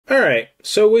Alright,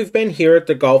 so we've been here at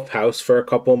the golf house for a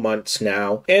couple months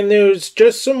now, and there's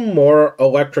just some more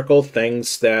electrical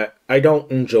things that I don't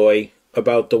enjoy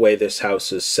about the way this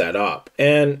house is set up.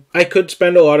 And I could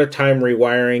spend a lot of time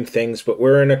rewiring things, but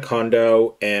we're in a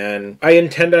condo, and I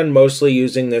intend on mostly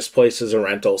using this place as a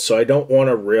rental, so I don't want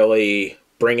to really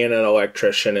bring in an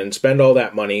electrician and spend all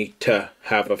that money to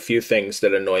have a few things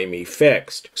that annoy me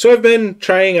fixed. So I've been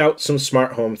trying out some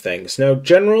smart home things. Now,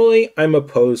 generally, I'm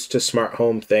opposed to smart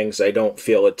home things. I don't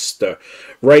feel it's the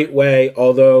right way,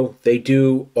 although they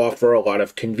do offer a lot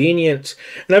of convenience.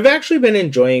 And I've actually been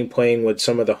enjoying playing with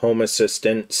some of the Home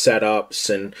Assistant setups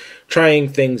and trying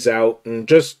things out and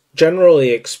just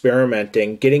generally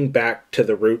experimenting, getting back to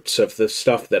the roots of the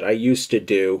stuff that I used to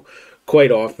do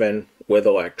quite often with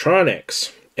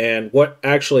electronics, and what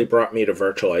actually brought me to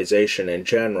virtualization in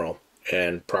general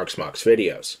and Proxmox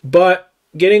videos. But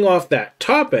getting off that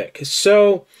topic,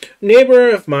 so a neighbor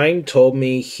of mine told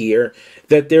me here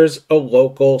that there's a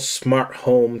local smart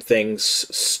home things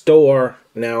store.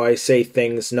 Now I say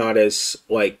things not as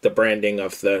like the branding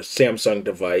of the Samsung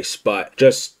device, but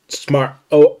just smart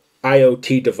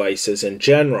IoT devices in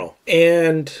general.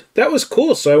 And that was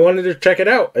cool, so I wanted to check it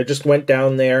out. I just went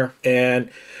down there and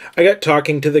I got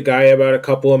talking to the guy about a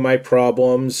couple of my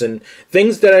problems and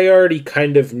things that I already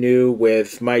kind of knew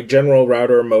with my general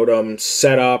router modem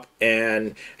setup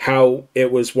and how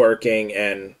it was working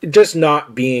and just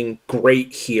not being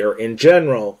great here in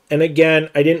general. And again,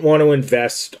 I didn't want to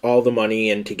invest all the money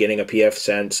into getting a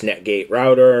pfSense Netgate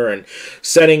router and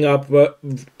setting up a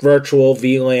virtual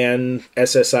VLAN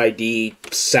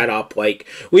SSID setup like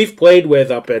we've played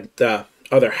with up at the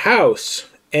other house.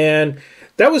 And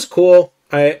that was cool.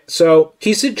 So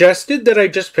he suggested that I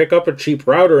just pick up a cheap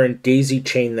router and daisy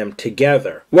chain them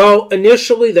together. Well,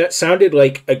 initially that sounded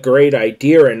like a great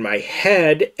idea in my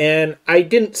head, and I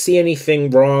didn't see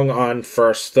anything wrong on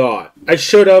first thought. I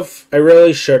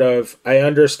really should have. I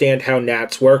understand how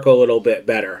NATs work a little bit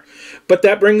better. But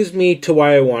that brings me to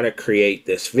why I want to create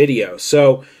this video.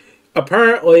 So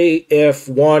apparently, if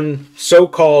one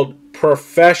so-called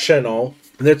professional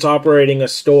that's operating a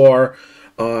store,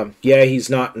 he's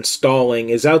not installing,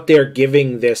 is out there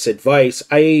giving this advice,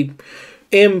 I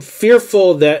am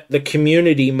fearful that the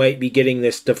community might be getting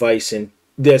this advice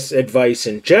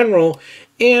in general,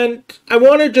 and I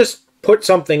want to just put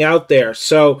something out there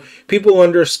so people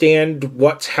understand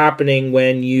what's happening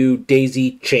when you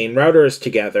daisy chain routers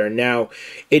together. Now,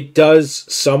 it does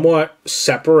somewhat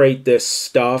separate this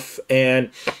stuff, and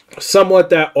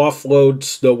somewhat that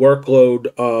offloads the workload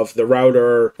of the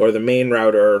router or the main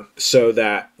router so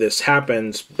that this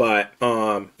happens. But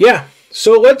yeah,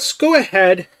 so let's go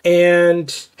ahead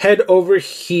and head over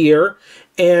here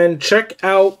and check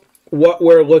out what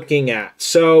we're looking at.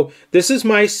 So this is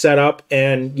my setup,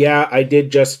 and yeah, I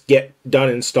did just get done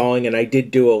installing, and I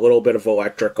did do a little bit of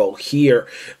electrical here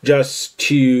just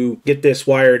to get this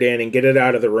wired in and get it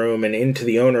out of the room and into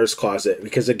the owner's closet,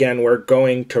 because again, we're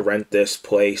going to rent this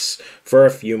place for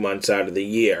a few months out of the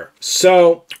year.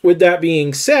 So with that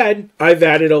being said, I've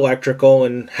added electrical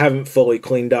and haven't fully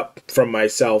cleaned up from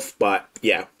myself, but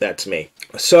yeah, that's me.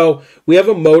 So we have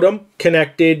a modem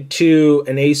connected to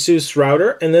an ASUS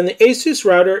router, and then the ASUS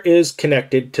router is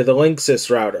connected to the Linksys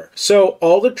router. So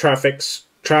all the traffic's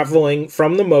traveling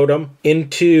from the modem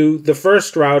into the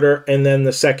first router and then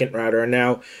the second router.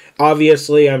 Now,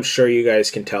 obviously, I'm sure you guys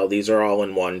can tell these are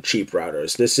all-in-one cheap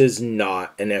routers. This is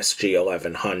not an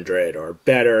SG-1100 or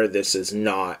better. This is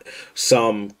not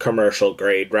some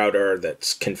commercial-grade router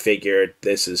that's configured.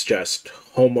 This is just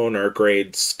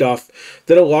homeowner-grade stuff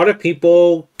that a lot of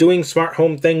people doing smart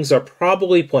home things are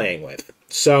probably playing with.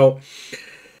 So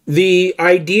the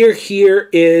idea here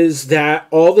is that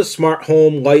all the smart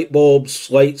home light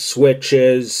bulbs, light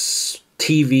switches,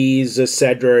 TVs,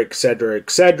 etc., etc.,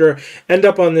 etc., end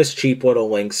up on this cheap little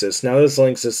Linksys. Now, this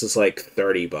Linksys is like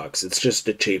 30 bucks. It's just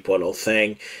a cheap little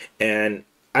thing, and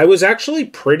I was actually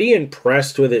pretty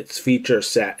impressed with its feature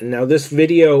set. And now this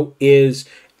video is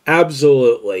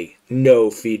absolutely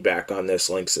no feedback on this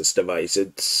Linksys device.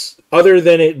 It's, other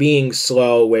than it being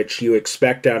slow, which you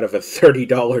expect out of a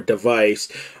 $30 device,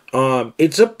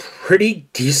 it's a pretty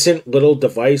decent little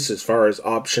device as far as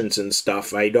options and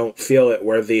stuff. I don't feel it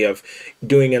worthy of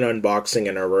doing an unboxing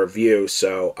and a review,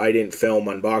 so I didn't film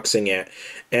unboxing it.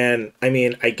 And I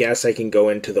mean, I guess I can go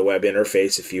into the web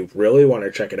interface if you really want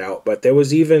to check it out, but there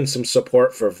was even some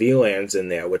support for VLANs in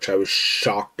there, which I was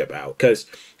shocked about, because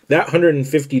that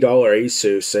 $150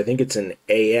 Asus, I think it's an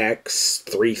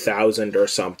AX3000 or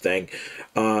something,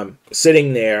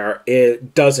 sitting there,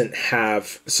 it doesn't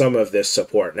have some of this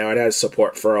support. Now, it has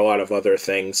support for a lot of other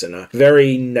things and a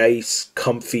very nice,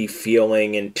 comfy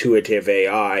feeling, intuitive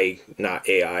GUI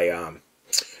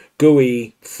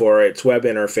for its web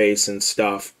interface and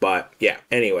stuff. But yeah,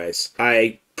 anyways,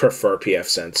 I prefer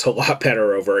pfSense a lot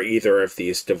better over either of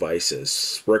these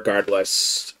devices.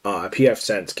 Regardless,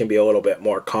 pfSense can be a little bit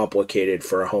more complicated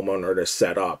for a homeowner to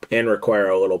set up and require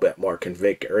a little bit more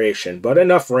configuration. But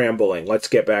enough rambling. Let's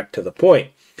get back to the point.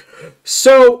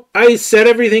 So I set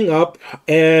everything up,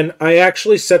 and I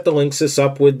actually set the Linksys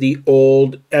up with the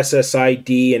old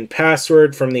SSID and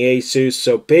password from the Asus.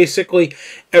 So basically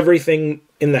everything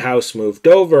in the house moved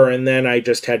over, and then I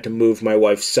just had to move my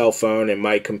wife's cell phone and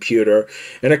my computer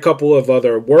and a couple of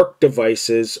other work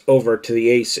devices over to the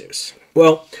Asus.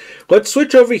 Well, let's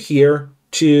switch over here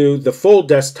to the full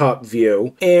desktop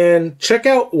view and check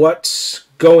out what's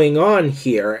going on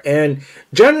here. And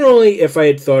generally, if I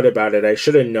had thought about it, I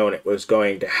should have known it was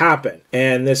going to happen.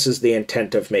 And this is the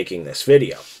intent of making this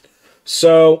video.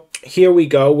 So here we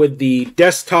go with the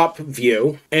desktop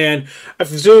view, and I've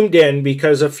zoomed in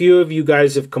because a few of you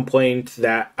guys have complained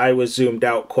that I was zoomed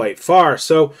out quite far.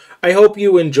 So I hope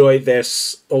you enjoy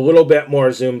this a little bit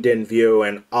more zoomed in view,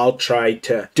 and I'll try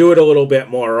to do it a little bit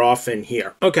more often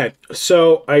here. Okay,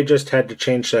 so I just had to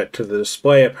change that to the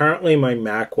display. Apparently my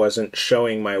Mac wasn't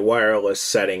showing my wireless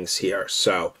settings here,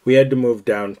 so we had to move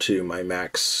down to my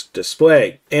Mac's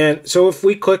display. And so if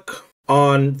we click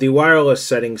on the wireless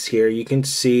settings here, you can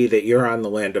see that you're on the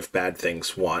Land of Bad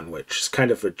Things 1, which is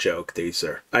kind of a joke. These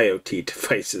are IoT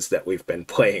devices that we've been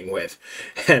playing with,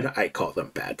 and I call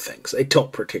them bad things. I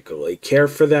don't particularly care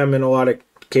for them in a lot of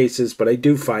cases, but I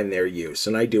do find their use,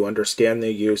 and I do understand their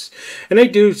use, and I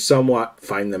do somewhat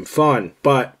find them fun.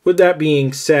 But with that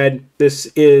being said, this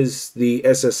is the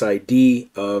SSID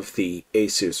of the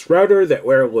Asus router that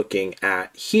we're looking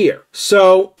at here.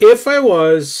 So if I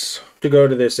was to go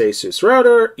to this Asus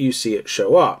router, you see it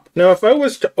show up. Now, if I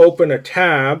was to open a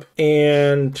tab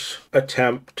and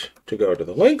attempt to go to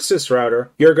the Linksys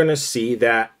router, you're going to see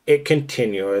that it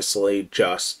continuously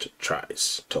just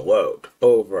tries to load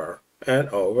over and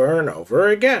over and over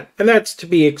again. And that's to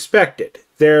be expected.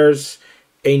 There's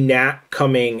a NAT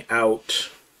coming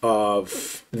out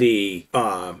of the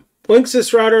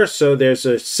Linksys router, so there's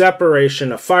a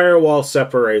separation, a firewall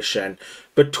separation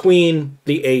between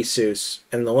the Asus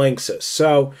and the Linksys.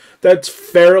 So that's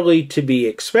fairly to be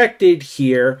expected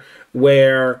here,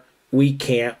 where we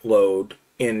can't load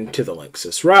into the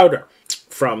Linksys router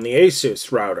from the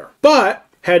Asus router. But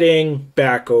heading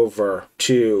back over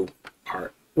to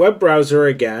our web browser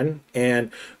again,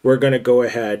 and we're going to go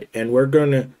ahead and we're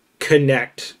going to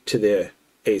connect to the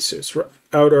Asus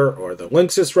router, or the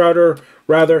Linksys router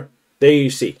rather. There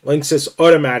you see, Linksys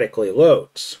automatically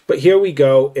loads. But here we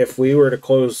go. If we were to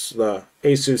close the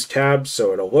Asus tab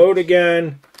so it'll load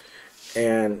again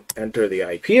and enter the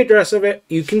IP address of it,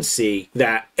 you can see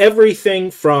that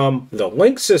everything from the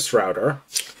Linksys router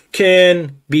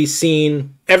can be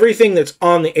seen. Everything that's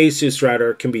on the Asus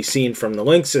router can be seen from the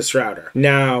Linksys router.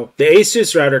 Now, the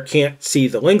Asus router can't see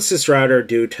the Linksys router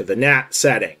due to the NAT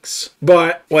settings.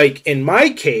 But, like in my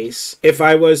case, if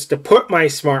I was to put my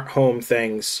smart home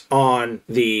things on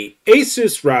the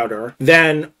Asus router,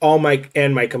 then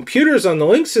my computer's on the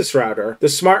Linksys router, the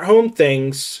smart home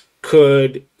things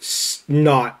could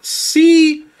not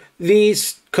see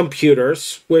these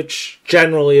computers, which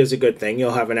generally is a good thing.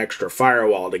 You'll have an extra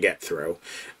firewall to get through.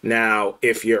 Now,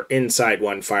 if you're inside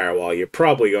one firewall, you're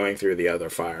probably going through the other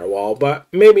firewall, but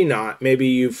maybe not. Maybe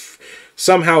you've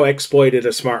somehow exploited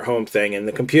a smart home thing and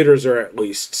the computers are at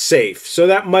least safe. So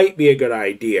that might be a good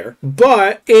idea.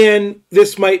 But, and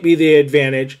this might be the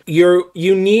advantage, your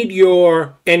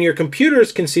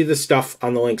computers can see the stuff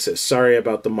on the Linksys. Sorry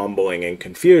about the mumbling and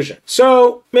confusion.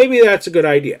 So maybe that's a good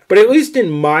idea. But at least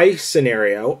in my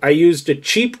scenario, I used a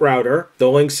cheap router, the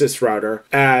Linksys router,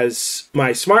 as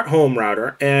my smart home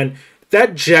router, and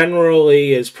that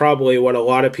generally is probably what a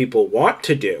lot of people want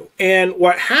to do. And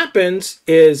what happens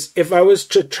is, if I was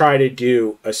to try to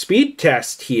do a speed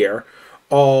test here,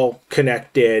 all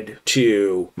connected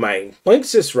to my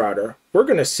Linksys router, we're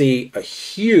going to see a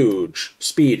huge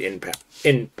speed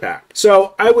impact.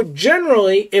 So I would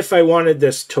generally, if I wanted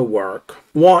this to work,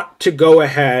 want to go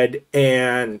ahead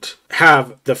and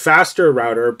have the faster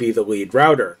router be the lead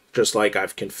router, just like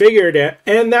I've configured it,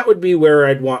 and that would be where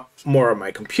I'd want more of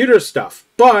my computer stuff.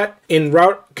 But in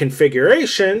route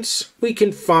configurations, we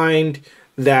can find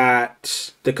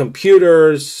that the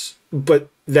computers, but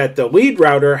that the lead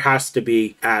router has to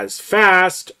be as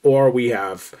fast, or we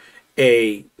have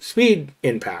a speed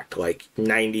impact, like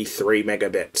 93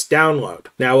 megabits download.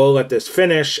 Now we'll let this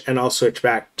finish, and I'll switch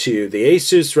back to the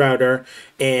Asus router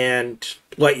and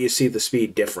let you see the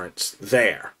speed difference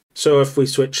there. So if we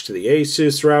switch to the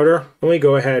Asus router, and we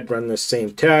go ahead, run the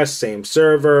same test, same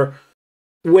server,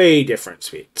 way different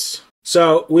speeds.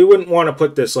 So we wouldn't want to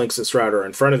put this Linksys router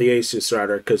in front of the Asus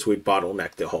router because we'd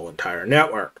bottleneck the whole entire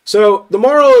network. So the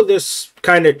moral of this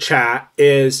kind of chat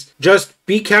is just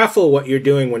be careful what you're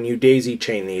doing when you daisy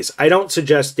chain these. I don't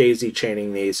suggest daisy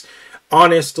chaining these.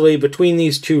 Honestly, between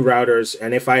these two routers,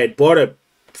 and if I had bought a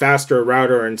faster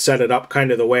router and set it up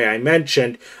kind of the way I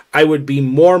mentioned, I would be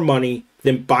more money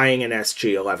than buying an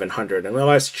SG-1100. And the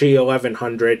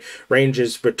SG-1100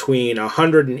 ranges between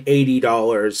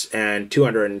 $180 and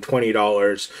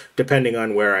 $220, depending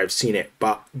on where I've seen it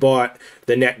bought,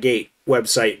 the Netgate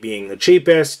website being the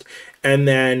cheapest. And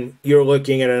then you're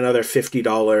looking at another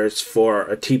 $50 for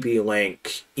a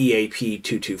TP-Link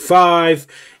EAP225.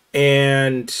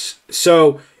 And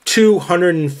so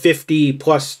 $250+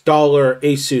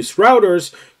 Asus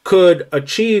routers could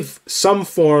achieve some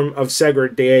form of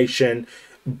segregation,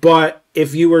 but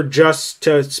if you were just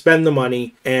to spend the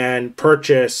money and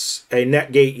purchase a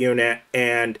Netgate unit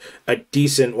and a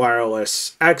decent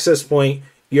wireless access point,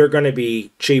 you're going to be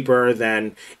cheaper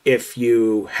than if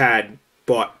you had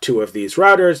bought two of these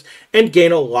routers and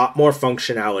gain a lot more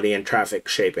functionality and traffic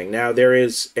shaping. Now, there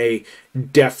is a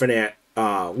definite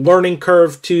learning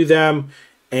curve to them,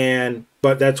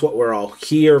 but that's what we're all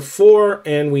here for,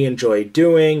 and we enjoy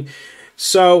doing.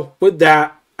 So with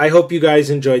that, I hope you guys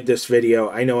enjoyed this video.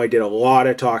 I know I did a lot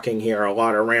of talking here, a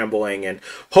lot of rambling, and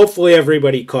hopefully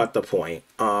everybody caught the point.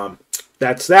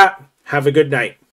 That's that. Have a good night.